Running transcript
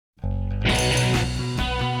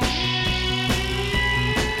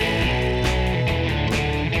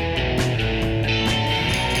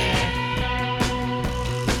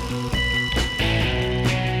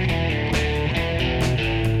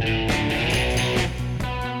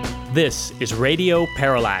This is Radio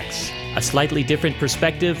Parallax, a slightly different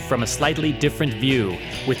perspective from a slightly different view,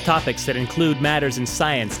 with topics that include matters in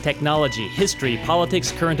science, technology, history,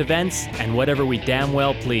 politics, current events, and whatever we damn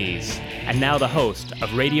well please. And now the host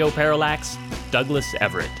of Radio Parallax, Douglas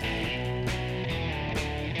Everett.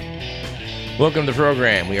 Welcome to the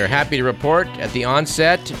program. We are happy to report at the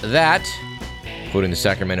onset that, quoting the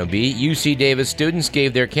Sacramento Bee, UC Davis students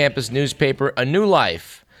gave their campus newspaper a new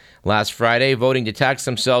life last Friday, voting to tax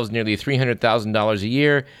themselves nearly $300,000 a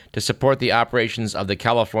year to support the operations of the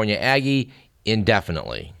California Aggie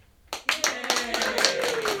indefinitely.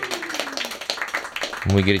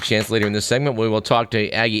 When we get a chance later in this segment, we will talk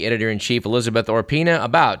to Aggie Editor-in-Chief Elizabeth Orpina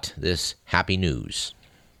about this happy news.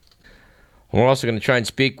 We're also going to try and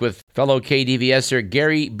speak with fellow KDVSer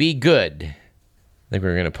Gary B. Good. I think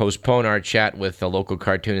we're going to postpone our chat with the local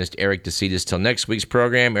cartoonist Eric DeCitas till next week's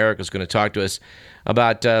program. Eric is going to talk to us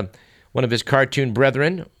about one of his cartoon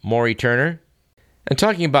brethren, Maury Turner. And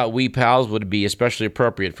talking about Wee Pals would be especially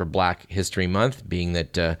appropriate for Black History Month, being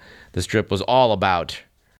that the strip was all about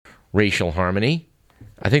racial harmony.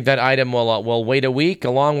 I think that item will wait a week,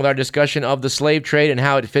 along with our discussion of the slave trade and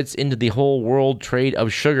how it fits into the whole world trade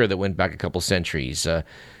of sugar that went back a couple centuries.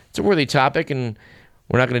 It's a worthy topic, and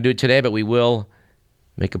we're not going to do it today, but we will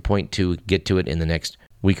make a point to get to it in the next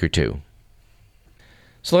week or two.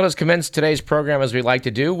 So let us commence today's program as we like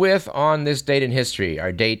to do with On This Date in History.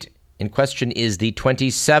 Our date in question is the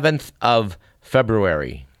 27th of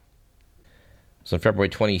February. So on February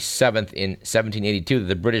 27th in 1782,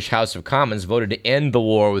 the British House of Commons voted to end the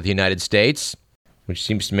war with the United States, which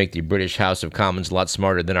seems to make the British House of Commons a lot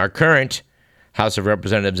smarter than our current House of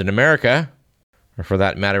Representatives in America, or for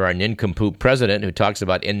that matter, our nincompoop president who talks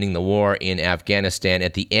about ending the war in Afghanistan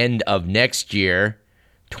at the end of next year,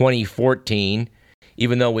 2014,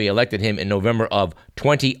 even though we elected him in November of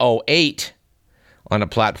 2008 on a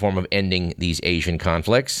platform of ending these Asian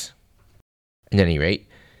conflicts. At any rate,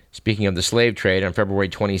 speaking of the slave trade, on February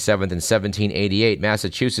 27th in 1788,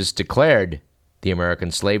 Massachusetts declared the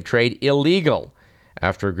American slave trade illegal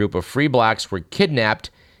after a group of free blacks were kidnapped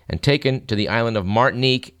and taken to the island of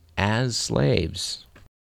Martinique as slaves.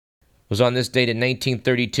 It was on this date in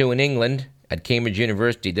 1932 in England, at Cambridge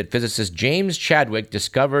University, that physicist James Chadwick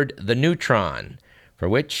discovered the neutron, for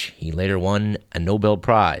which he later won a Nobel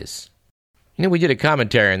Prize. You know, we did a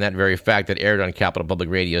commentary on that very fact that aired on Capital Public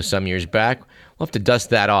Radio some years back. We'll have to dust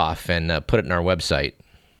that off and put it on our website.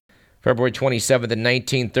 February 27th in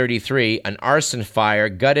 1933, an arson fire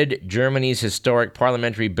gutted Germany's historic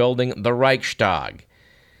parliamentary building, the Reichstag.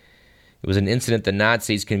 It was an incident the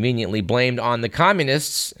Nazis conveniently blamed on the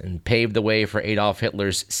communists and paved the way for Adolf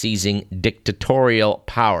Hitler's seizing dictatorial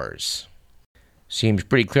powers. Seems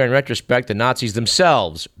pretty clear in retrospect the Nazis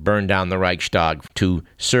themselves burned down the Reichstag to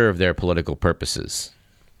serve their political purposes.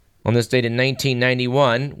 On this date in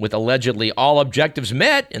 1991, with allegedly all objectives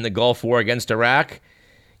met in the Gulf War against Iraq,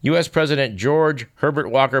 U.S. President George Herbert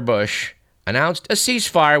Walker Bush announced a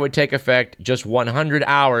ceasefire would take effect just 100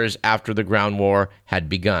 hours after the ground war had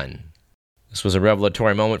begun. This was a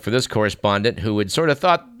revelatory moment for this correspondent who had sort of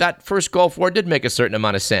thought that first Gulf War did make a certain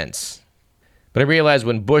amount of sense. But I realized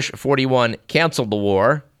when Bush 41 canceled the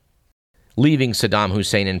war, leaving Saddam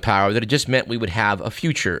Hussein in power, that it just meant we would have a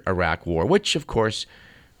future Iraq war, which, of course,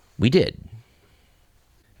 we did.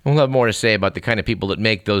 We'll have more to say about the kind of people that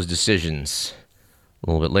make those decisions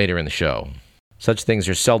a little bit later in the show. Such things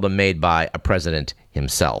are seldom made by a president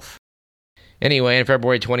himself. Anyway, on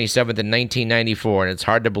February 27th in 1994, and it's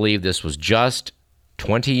hard to believe this was just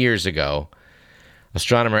 20 years ago,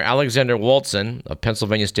 astronomer Alexander Walton of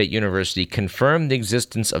Pennsylvania State University confirmed the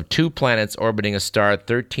existence of two planets orbiting a star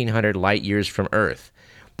 1,300 light-years from Earth.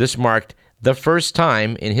 This marked the first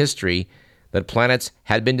time in history that planets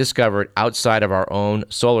had been discovered outside of our own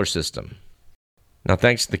solar system. Now,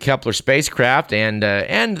 thanks to the Kepler spacecraft and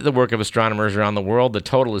the work of astronomers around the world, the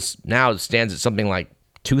total now stands at something like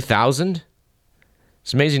 2,000.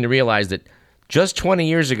 It's amazing to realize that just 20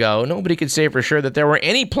 years ago, nobody could say for sure that there were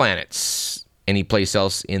any planets anyplace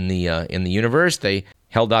else in the universe. They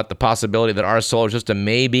held out the possibility that our solar system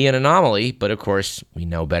may be an anomaly, but of course, we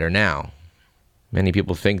know better now. Many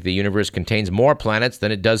people think the universe contains more planets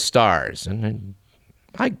than it does stars, and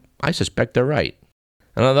I suspect they're right.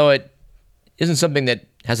 And although it isn't something that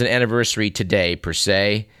has an anniversary today, per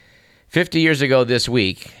se, 50 years ago this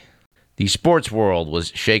week, the sports world was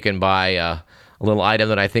shaken by a little item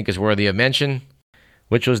that I think is worthy of mention,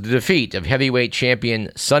 which was the defeat of heavyweight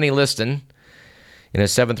champion Sonny Liston in a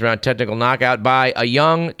seventh-round technical knockout by a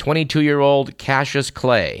young 22-year-old Cassius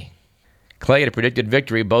Clay. Clay had predicted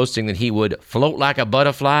victory, boasting that he would float like a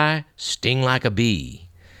butterfly, sting like a bee.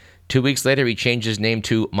 2 weeks later, he changed his name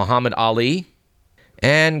to Muhammad Ali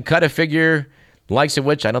and cut a figure the likes of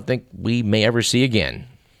which I don't think we may ever see again.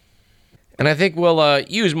 And I think we'll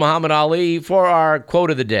use Muhammad Ali for our quote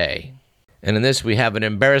of the day. And in this, we have an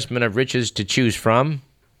embarrassment of riches to choose from.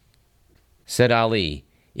 Said Ali,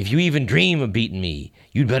 "If you even dream of beating me,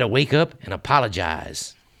 you'd better wake up and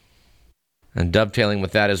apologize." And dovetailing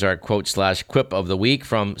with that is our quote/quip of the week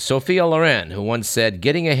from Sophia Loren, who once said,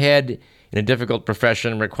 "Getting ahead in a difficult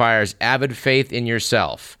profession requires avid faith in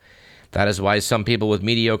yourself. That is why some people with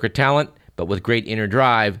mediocre talent, but with great inner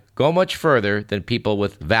drive, go much further than people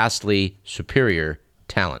with vastly superior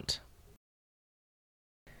talent."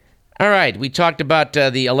 All right, we talked about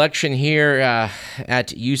the election here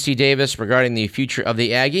at UC Davis regarding the future of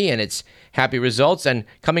the Aggie and its happy results. And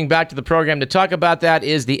coming back to the program to talk about that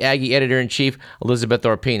is the Aggie Editor-in-Chief, Elizabeth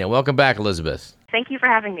Orpina. Welcome back, Elizabeth. Thank you for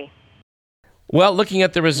having me. Well, looking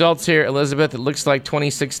at the results here, Elizabeth, it looks like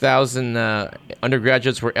 26,000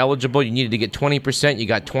 undergraduates were eligible. You needed to get 20%. You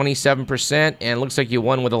got 27%, and it looks like you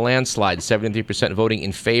won with a landslide, 73% voting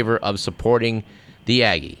in favor of supporting the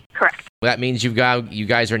Aggie. Correct. That means you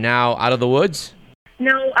guys are now out of the woods?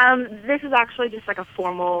 No, this is actually just like a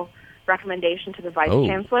formal recommendation to the Vice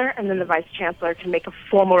Chancellor, and then the Vice Chancellor can make a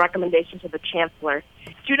formal recommendation to the Chancellor.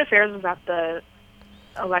 Student Affairs was at the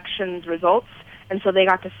elections results, and so they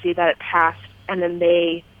got to see that it passed, and then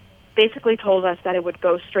they basically told us that it would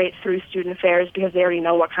go straight through Student Affairs because they already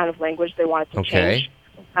know what kind of language they wanted to change.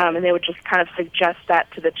 And they would just kind of suggest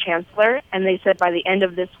that to the Chancellor, and they said by the end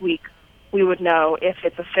of this week, we would know if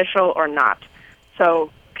it's official or not.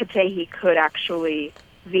 So Katehi could actually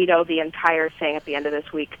veto the entire thing at the end of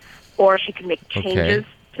this week, or she could make changes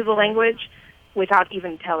to the language without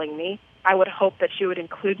even telling me. I would hope that she would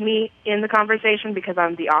include me in the conversation because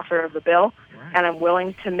I'm the author of the bill, and I'm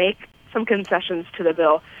willing to make some concessions to the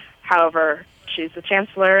bill. However, she's the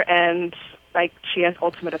Chancellor, and she has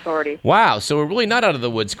ultimate authority. Wow, so we're really not out of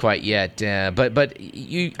the woods quite yet. But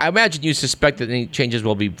I imagine you suspect that any changes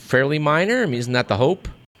will be fairly minor. I mean, isn't that the hope?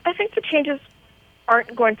 I think the changes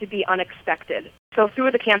aren't going to be unexpected. So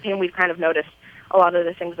through the campaign, we've kind of noticed a lot of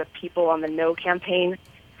the things that people on the No campaign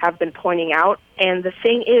have been pointing out. And the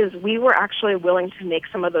thing is, we were actually willing to make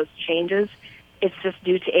some of those changes. It's just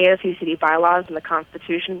due to ASUCD bylaws and the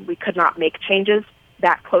Constitution, we could not make changes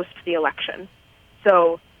that close to the election.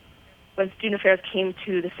 So when Student Affairs came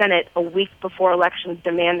to the Senate a week before elections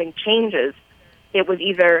demanding changes, it was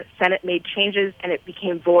either Senate made changes and it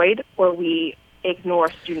became void, or we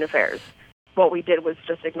ignore Student Affairs. What we did was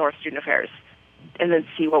just ignore Student Affairs and then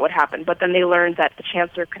see what would happen. But then they learned that the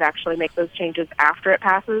Chancellor could actually make those changes after it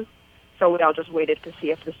passes, so we all just waited to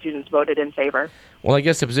see if the students voted in favor. Well, I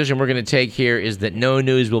guess the position we're going to take here is that no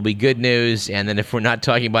news will be good news, and then if we're not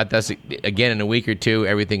talking about this again in a week or two,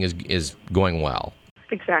 everything is going well.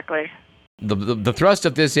 Exactly. The thrust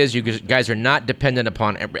of this is you guys are not dependent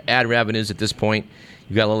upon ad revenues at this point.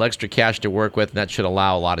 You've got a little extra cash to work with, and that should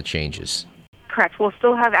allow a lot of changes. Correct. We'll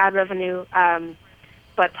still have ad revenue,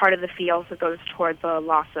 but part of the fee also goes toward the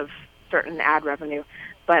loss of certain ad revenue.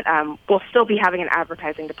 But we'll still be having an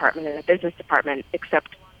advertising department and a business department,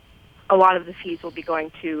 except a lot of the fees will be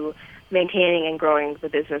going to maintaining and growing the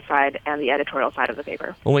business side and the editorial side of the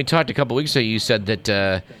paper. When we talked a couple weeks ago, you said that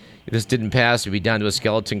if this didn't pass, you'd be down to a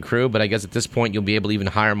skeleton crew, but I guess at this point you'll be able to even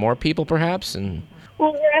hire more people, perhaps?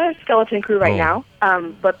 Well, we're at a skeleton crew right now,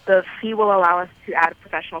 but the fee will allow us to add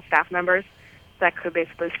professional staff members that could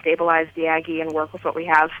basically stabilize the Aggie and work with what we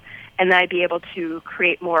have, and then I'd be able to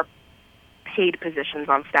create more paid positions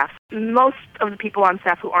on staff. Most of the people on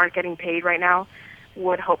staff who aren't getting paid right now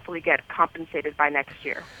would hopefully get compensated by next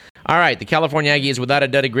year. All right, the California Aggie is without a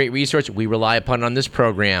doubt a great resource. We rely upon it on this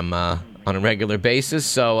program on a regular basis,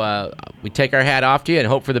 so we take our hat off to you and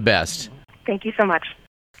hope for the best. Thank you so much.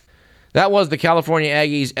 That was the California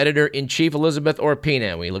Aggie's Editor-in-Chief, Elizabeth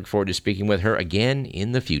Orpina. We look forward to speaking with her again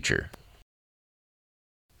in the future.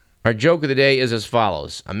 Our joke of the day is as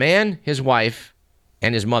follows. A man, his wife,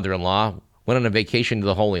 and his mother-in-law went on a vacation to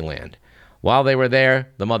the Holy Land. While they were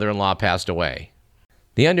there, the mother-in-law passed away.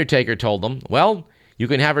 The undertaker told them, well, you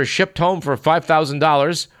can have her shipped home for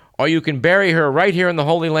 $5,000, or you can bury her right here in the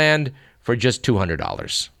Holy Land for just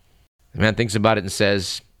 $200. The man thinks about it and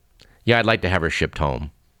says, yeah, I'd like to have her shipped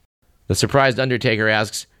home. The surprised undertaker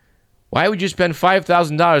asks, why would you spend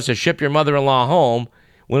 $5,000 to ship your mother-in-law home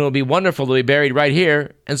when it would be wonderful to be buried right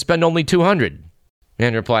here and spend only $200?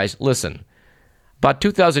 Man replies, listen, about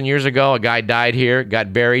 2,000 years ago, a guy died here,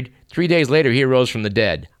 got buried. 3 days later, he arose from the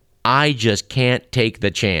dead. I just can't take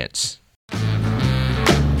the chance.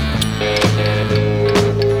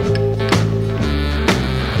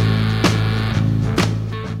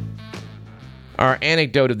 Our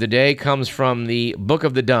anecdote of the day comes from the Book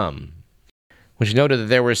of the Dumb, which noted that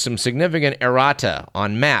there were some significant errata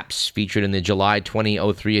on maps featured in the July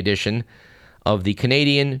 2003 edition of the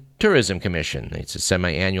Canadian Tourism Commission. It's a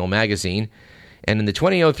semi-annual magazine. And in the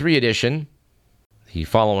 2003 edition, the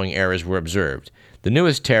following errors were observed. The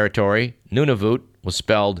newest territory, Nunavut, was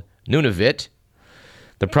spelled Nunavut.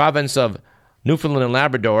 The province of Newfoundland and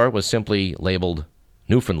Labrador was simply labeled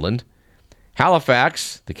Newfoundland.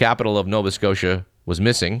 Halifax, the capital of Nova Scotia, was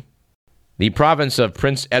missing. The province of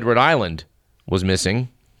Prince Edward Island was missing.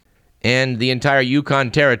 And the entire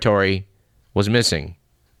Yukon Territory was missing.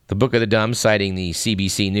 The Book of the Dumb, citing the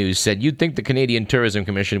CBC News, said, "You'd think the Canadian Tourism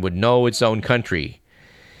Commission would know its own country."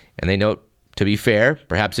 And they note, to be fair,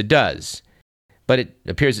 perhaps it does. But it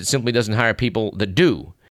appears it simply doesn't hire people that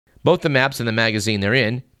do. Both the maps and the magazine they're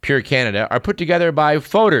in, Pure Canada, are put together by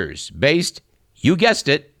voters based, you guessed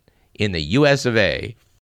it, in the US of A.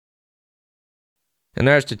 And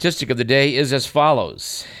our statistic of the day is as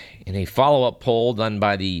follows. In a follow-up poll done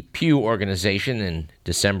by the Pew organization in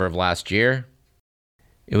December of last year,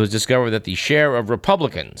 it was discovered that the share of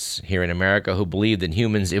Republicans here in America who believed that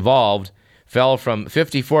humans evolved fell from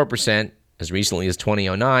 54% as recently as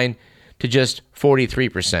 2009 to just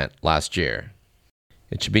 43% last year.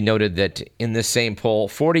 It should be noted that in this same poll,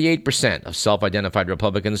 48% of self-identified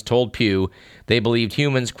Republicans told Pew they believed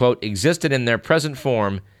humans, quote, existed in their present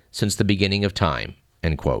form since the beginning of time,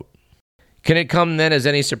 end quote. Can it come then as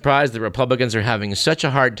any surprise that Republicans are having such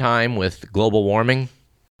a hard time with global warming?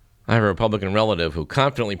 I have a Republican relative who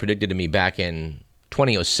confidently predicted to me back in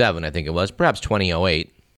 2007, I think it was, perhaps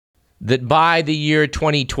 2008, that by the year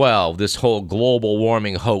 2012, this whole global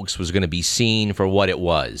warming hoax was going to be seen for what it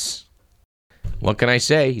was. What can I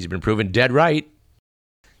say? He's been proven dead right.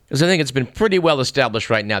 Because I think it's been pretty well established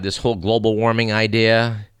right now, this whole global warming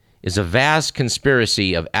idea is a vast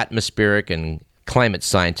conspiracy of atmospheric and climate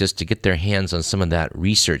scientists to get their hands on some of that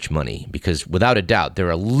research money. Because without a doubt, there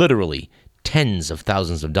are literally tens of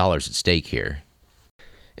thousands of dollars at stake here.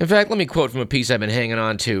 In fact, let me quote from a piece I've been hanging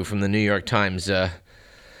on to from the New York Times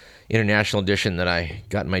International edition that I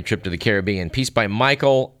got in my trip to the Caribbean. Piece by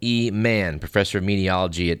Michael E. Mann, professor of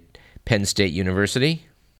meteorology at Penn State University,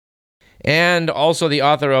 and also the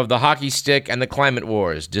author of The Hockey Stick and the Climate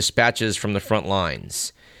Wars, Dispatches from the Front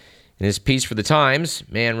Lines. In his piece for the Times,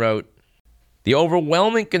 Mann wrote, "The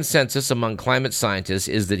overwhelming consensus among climate scientists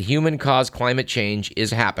is that human-caused climate change is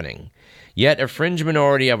happening, yet a fringe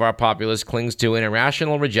minority of our populace clings to an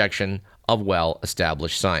irrational rejection of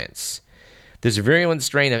well-established science. This virulent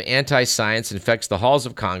strain of anti-science infects the halls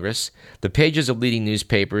of Congress, the pages of leading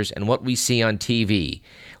newspapers, and what we see on TV,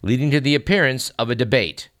 leading to the appearance of a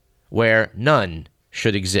debate where none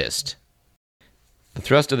should exist." The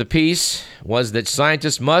thrust of the piece was that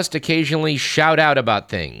scientists must occasionally shout out about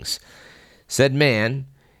things. Said Mann,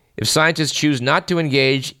 "If scientists choose not to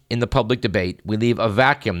engage in the public debate, we leave a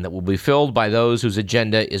vacuum that will be filled by those whose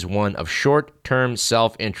agenda is one of short-term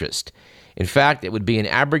self-interest. In fact, it would be an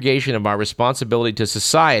abrogation of our responsibility to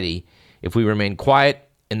society if we remain quiet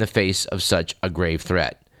in the face of such a grave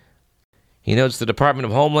threat." He notes the Department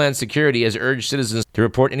of Homeland Security has urged citizens to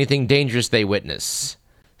report anything dangerous they witness,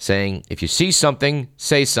 saying, "If you see something,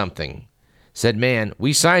 say something." Said Mann,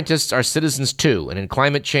 "We scientists are citizens too, and in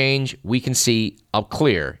climate change, we can see a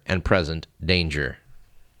clear and present danger."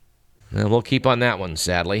 And we'll keep on that one,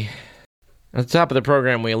 sadly. At the top of the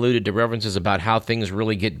program, we alluded to references about how things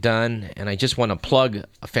really get done, and I just want to plug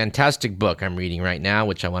a fantastic book I'm reading right now,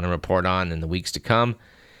 which I want to report on in the weeks to come.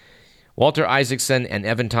 Walter Isaacson and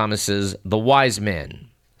Evan Thomas's The Wise Men,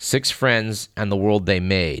 6 Friends and the World They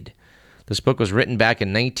Made. This book was written back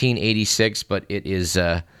in 1986, but it is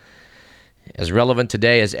as relevant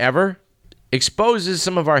today as ever. Exposes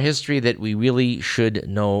some of our history that we really should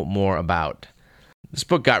know more about. This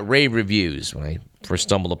book got rave reviews when I first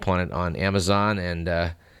stumbled upon it on Amazon, and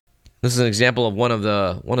this is an example of one of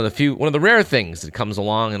the rare things that comes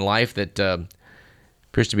along in life that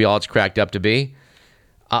appears to be all it's cracked up to be.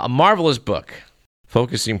 A marvelous book,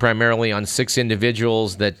 focusing primarily on 6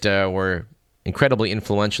 individuals that were incredibly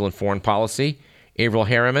influential in foreign policy: Averell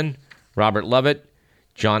Harriman, Robert Lovett,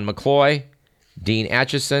 John McCloy, Dean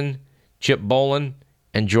Acheson, Chip Bolin,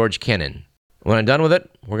 and George Kennan. When I'm done with it,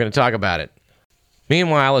 we're going to talk about it.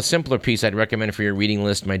 Meanwhile, a simpler piece I'd recommend for your reading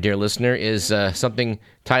list, my dear listener, is something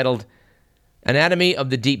titled Anatomy of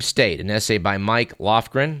the Deep State, an essay by Mike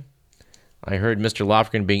Lofgren. I heard Mr.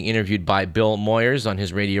 Lofgren being interviewed by Bill Moyers on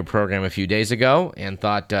his radio program a few days ago and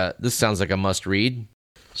thought, this sounds like a must-read.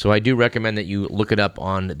 So I do recommend that you look it up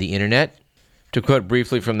on the internet. To quote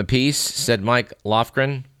briefly from the piece, said Mike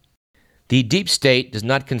Lofgren, "The deep state does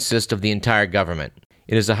not consist of the entire government.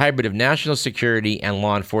 It is a hybrid of national security and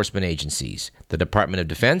law enforcement agencies, the Department of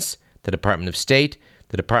Defense, the Department of State,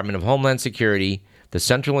 the Department of Homeland Security, the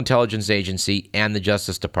Central Intelligence Agency, and the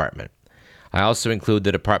Justice Department. I also include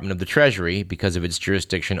the Department of the Treasury because of its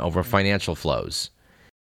jurisdiction over financial flows.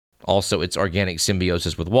 Also, its organic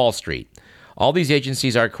symbiosis with Wall Street. All these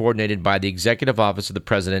agencies are coordinated by the Executive Office of the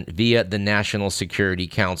President via the National Security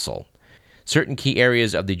Council. Certain key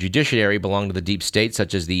areas of the judiciary belong to the deep state,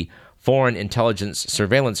 such as the Foreign Intelligence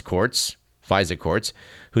Surveillance Courts, FISA courts,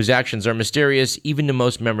 whose actions are mysterious even to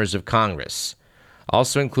most members of Congress.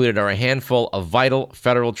 Also included are a handful of vital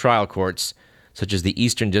federal trial courts, such as the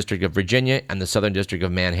Eastern District of Virginia and the Southern District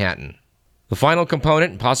of Manhattan. The final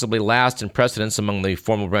component, and possibly last in precedence among the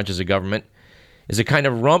formal branches of government, is a kind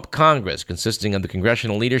of rump Congress consisting of the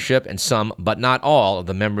congressional leadership and some, but not all, of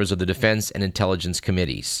the members of the Defense and Intelligence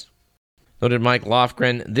Committees. Noted Mike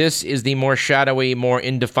Lofgren, this is the more shadowy, more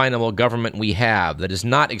indefinable government we have that is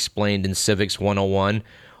not explained in Civics 101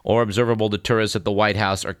 or observable to tourists at the White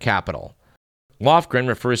House or Capitol. Lofgren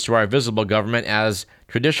refers to our visible government as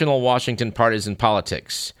traditional Washington partisan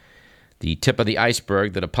politics, the tip of the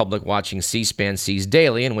iceberg that a public watching C-SPAN sees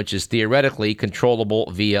daily and which is theoretically controllable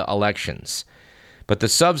via elections. But the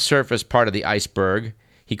subsurface part of the iceberg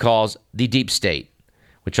he calls the deep state,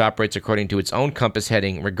 which operates according to its own compass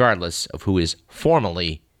heading regardless of who is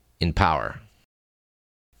formally in power.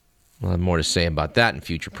 We'll have more to say about that in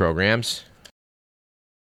future programs.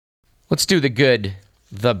 Let's do the good,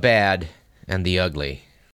 the bad, and the ugly.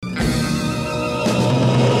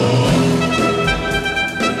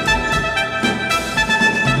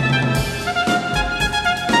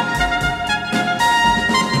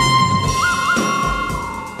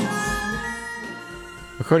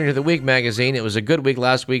 According to The Week magazine, it was a good week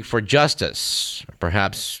last week for justice, or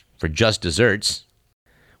perhaps for just desserts,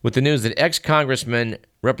 with the news that ex-Congressman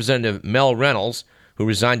Representative Mel Reynolds, who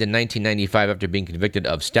resigned in 1995 after being convicted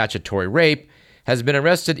of statutory rape, has been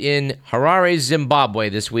arrested in Harare, Zimbabwe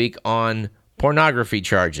this week on pornography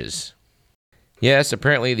charges. Yes,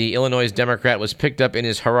 apparently the Illinois Democrat was picked up in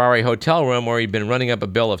his Harare hotel room where he'd been running up a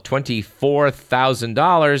bill of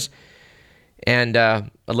 $24,000 and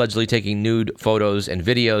allegedly taking nude photos and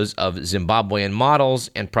videos of Zimbabwean models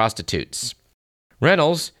and prostitutes.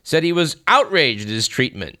 Reynolds said he was outraged at his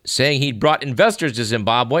treatment, saying he'd brought investors to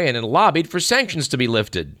Zimbabwe and had lobbied for sanctions to be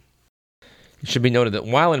lifted. It should be noted that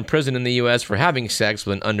while in prison in the U.S. for having sex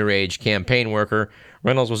with an underage campaign worker,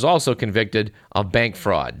 Reynolds was also convicted of bank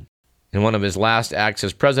fraud. In one of his last acts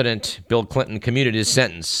as president, Bill Clinton commuted his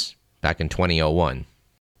sentence back in 2001.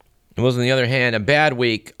 It was, on the other hand, a bad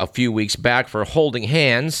week a few weeks back for holding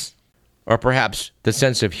hands, or perhaps the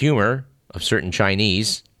sense of humor of certain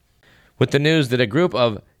Chinese, with the news that a group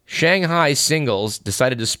of Shanghai singles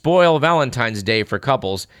decided to spoil Valentine's Day for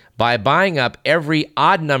couples by buying up every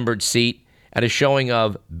odd-numbered seat at a showing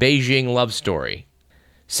of Beijing Love Story.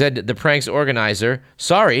 Said the prank's organizer,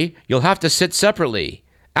 "Sorry, you'll have to sit separately.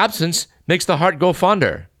 Absence makes the heart go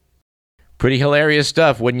fonder." Pretty hilarious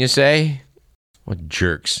stuff, wouldn't you say? What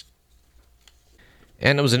jerks.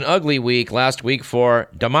 And it was an ugly week last week for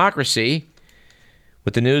democracy,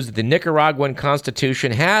 with the news that the Nicaraguan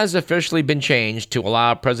Constitution has officially been changed to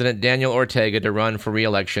allow President Daniel Ortega to run for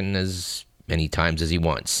re-election as many times as he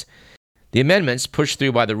wants. The amendments, pushed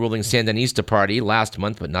through by the ruling Sandinista Party last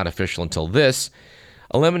month, but not official until this,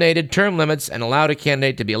 eliminated term limits and allowed a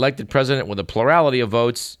candidate to be elected president with a plurality of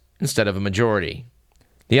votes instead of a majority.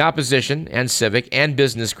 The opposition and civic and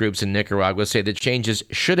business groups in Nicaragua say the changes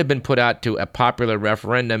should have been put out to a popular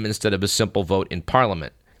referendum instead of a simple vote in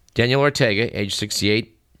parliament. Daniel Ortega, age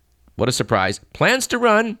 68, what a surprise, plans to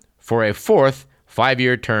run for a fourth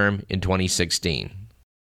 5-year term in 2016.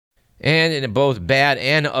 And in a both bad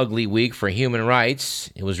and ugly week for human rights,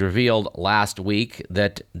 it was revealed last week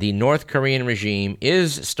that the North Korean regime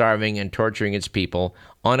is starving and torturing its people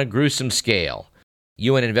on a gruesome scale.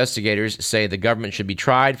 UN investigators say the government should be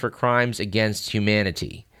tried for crimes against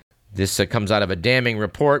humanity. This comes out of a damning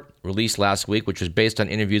report released last week, which was based on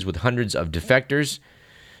interviews with hundreds of defectors,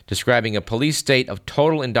 describing a police state of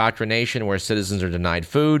total indoctrination where citizens are denied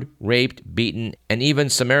food, raped, beaten, and even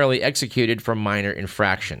summarily executed for minor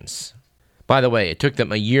infractions. By the way, it took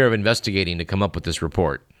them a year of investigating to come up with this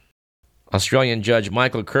report. Australian Judge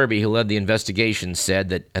Michael Kirby, who led the investigation, said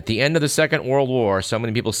that at the end of the Second World War, so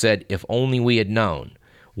many people said, if only we had known.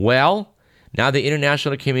 Well, now the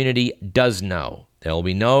international community does know. There will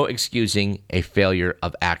be no excusing a failure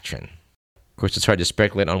of action. Of course, it's hard to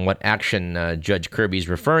speculate on what action Judge Kirby is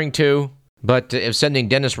referring to, but if sending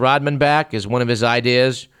Dennis Rodman back is one of his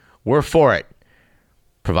ideas, we're for it,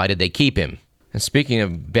 provided they keep him. And speaking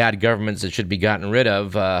of bad governments that should be gotten rid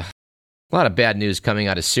of, A lot of bad news coming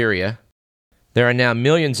out of Syria. There are now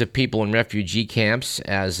millions of people in refugee camps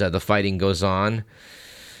as the fighting goes on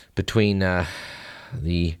between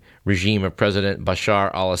the regime of President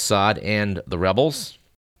Bashar al-Assad and the rebels.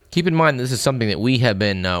 Keep in mind, this is something that we have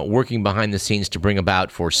been working behind the scenes to bring about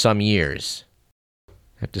for some years.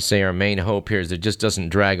 I have to say our main hope here is that it just doesn't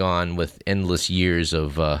drag on with endless years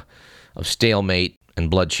of stalemate and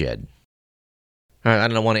bloodshed. All right, I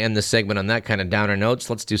don't want to end this segment on that kind of downer notes.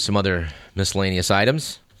 Let's do some other miscellaneous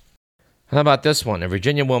items. How about this one? A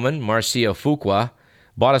Virginia woman, Marcia Fuqua,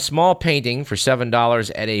 bought a small painting for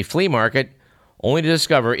 $7 at a flea market, only to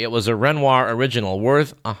discover it was a Renoir original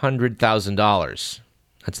worth $100,000.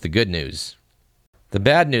 That's the good news. The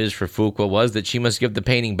bad news for Fuqua was that she must give the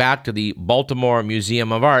painting back to the Baltimore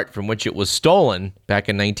Museum of Art, from which it was stolen back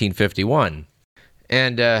in 1951.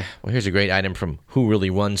 And, here's a great item from Who Really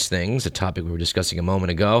Runs Things, a topic we were discussing a moment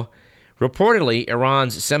ago. Reportedly,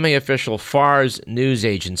 Iran's semi-official Fars news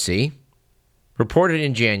agency reported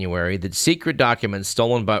in January that secret documents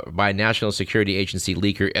stolen by National Security Agency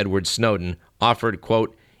leaker Edward Snowden offered,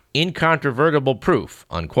 quote, incontrovertible proof,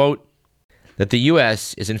 unquote, that the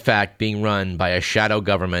U.S. is in fact being run by a shadow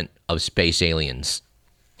government of space aliens.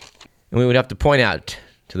 And we would have to point out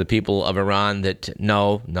to the people of Iran that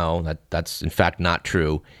no, that's in fact not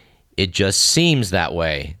true. It just seems that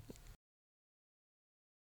way.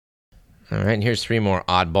 All right, and here's three more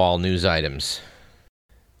oddball news items.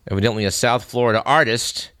 Evidently, a South Florida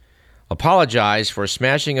artist apologized for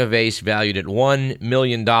smashing a vase valued at $1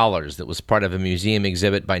 million that was part of a museum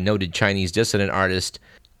exhibit by noted Chinese dissident artist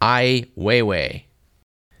Ai Weiwei.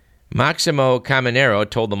 Maximo Caminero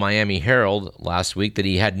told the Miami Herald last week that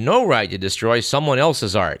he had no right to destroy someone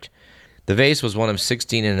else's art. The vase was one of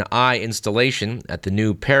 16 in an Ai installation at the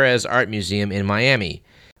new Perez Art Museum in Miami.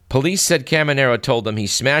 Police said Caminero told them he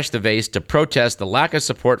smashed the vase to protest the lack of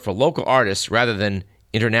support for local artists rather than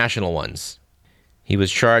international ones. He was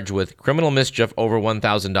charged with criminal mischief over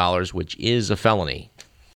 $1,000, which is a felony.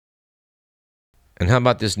 And how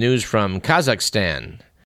about this news from Kazakhstan?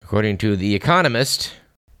 According to The Economist,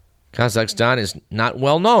 Kazakhstan is not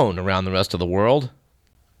well known around the rest of the world,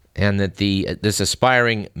 and that this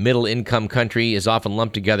aspiring middle-income country is often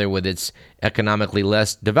lumped together with its economically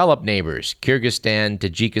less developed neighbors, Kyrgyzstan,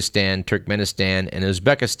 Tajikistan, Turkmenistan, and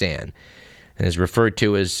Uzbekistan, and is referred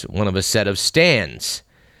to as one of a set of stans.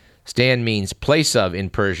 Stan means place of in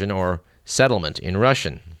Persian or settlement in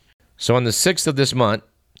Russian. So on the 6th of this month,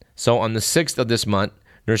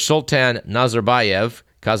 Nursultan Nazarbayev,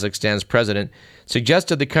 Kazakhstan's president,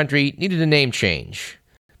 suggested the country needed a name change.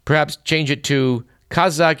 Perhaps change it to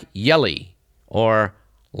Kazakh Yeli, or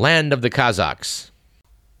Land of the Kazakhs.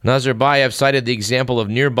 Nazarbayev cited the example of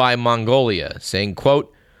nearby Mongolia, saying,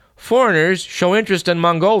 quote, foreigners show interest in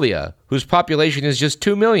Mongolia, whose population is just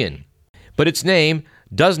 2 million, but its name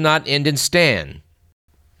does not end in Stan,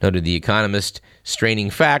 noted The Economist,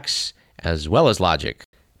 straining facts as well as logic.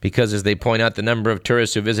 Because, as they point out, the number of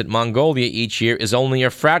tourists who visit Mongolia each year is only a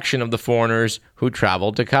fraction of the foreigners who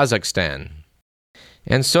travel to Kazakhstan.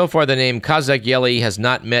 And so far, the name Kazakh Yeli has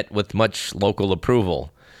not met with much local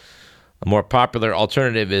approval. A more popular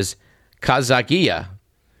alternative is Kazakhia,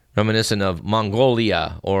 reminiscent of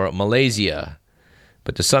Mongolia or Malaysia.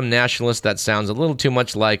 But to some nationalists, that sounds a little too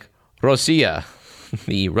much like Rossiya,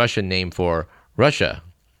 the Russian name for Russia.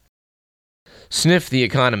 Sniff The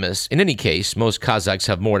Economist. In any case, most Kazakhs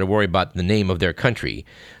have more to worry about than the name of their country.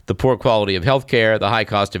 The poor quality of health care, the high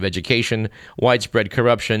cost of education, widespread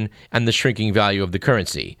corruption, and the shrinking value of the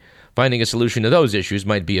currency. Finding a solution to those issues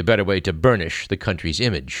might be a better way to burnish the country's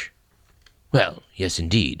image. Well, yes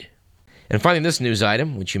indeed. And finally, this news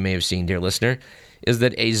item, which you may have seen, dear listener, is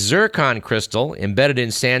that a zircon crystal embedded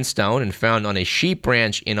in sandstone and found on a sheep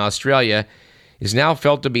ranch in Australia is now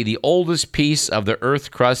felt to be the oldest piece of the Earth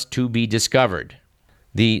crust to be discovered.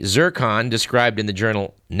 The zircon, described in the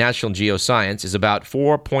journal National Geoscience, is about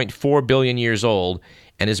 4.4 billion years old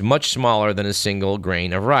and is much smaller than a single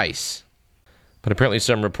grain of rice. But apparently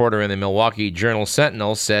some reporter in the Milwaukee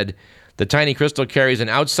Journal-Sentinel said the tiny crystal carries an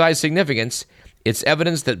outsized significance. It's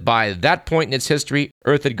evidence that by that point in its history,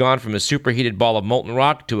 Earth had gone from a superheated ball of molten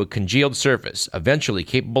rock to a congealed surface, eventually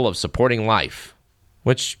capable of supporting life.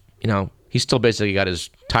 Which, he's still basically got his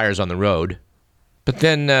tires on the road. But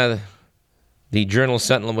then the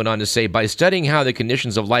Journal-Sentinel went on to say, by studying how the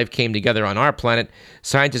conditions of life came together on our planet,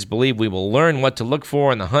 scientists believe we will learn what to look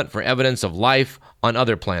for in the hunt for evidence of life on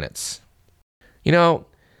other planets.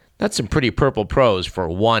 That's some pretty purple prose for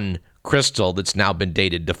one crystal that's now been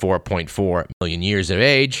dated to 4.4 million years of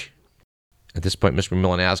age. At this point, Mr.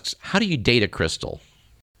 McMillan asks, how do you date a crystal?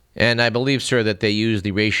 And I believe, sir, that they use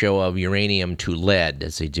the ratio of uranium to lead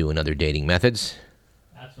as they do in other dating methods.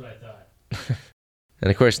 That's what I thought. And,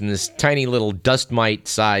 of course, in this tiny little dust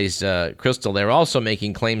mite-sized crystal, they're also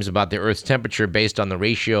making claims about the Earth's temperature based on the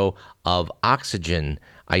ratio of oxygen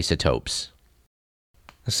isotopes.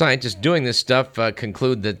 The scientists doing this stuff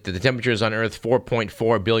conclude that the temperatures on Earth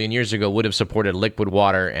 4.4 billion years ago would have supported liquid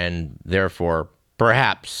water and, therefore,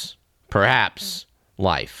 perhaps,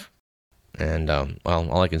 life. And, well,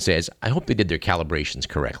 all I can say is I hope they did their calibrations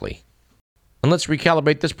correctly. And let's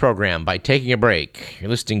recalibrate this program by taking a break.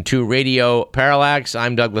 You're listening to Radio Parallax.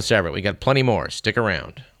 I'm Douglas Everett. We got plenty more. Stick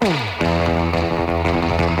around.